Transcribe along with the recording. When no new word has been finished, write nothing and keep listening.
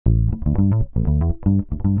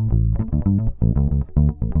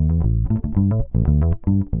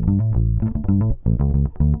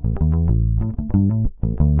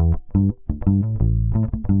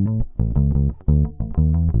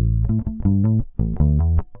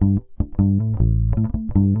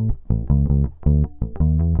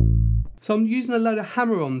So I'm using a load of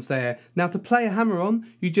hammer-ons there. Now to play a hammer-on,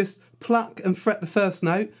 you just pluck and fret the first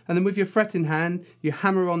note, and then with your fretting hand, you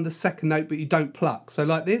hammer on the second note, but you don't pluck. So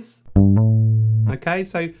like this. Okay,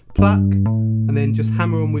 so pluck, and then just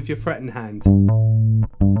hammer on with your fretting hand.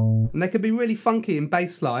 And they can be really funky in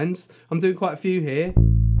bass lines. I'm doing quite a few here.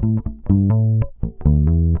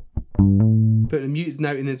 Putting a muted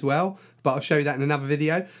note in as well, but I'll show you that in another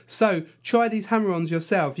video. So try these hammer-ons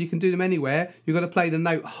yourself. You can do them anywhere. You've got to play the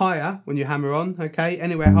note higher when you hammer on, okay?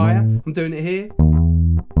 Anywhere higher. I'm doing it here.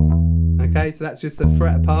 Okay, so that's just a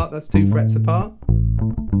fret apart. That's 2 frets apart.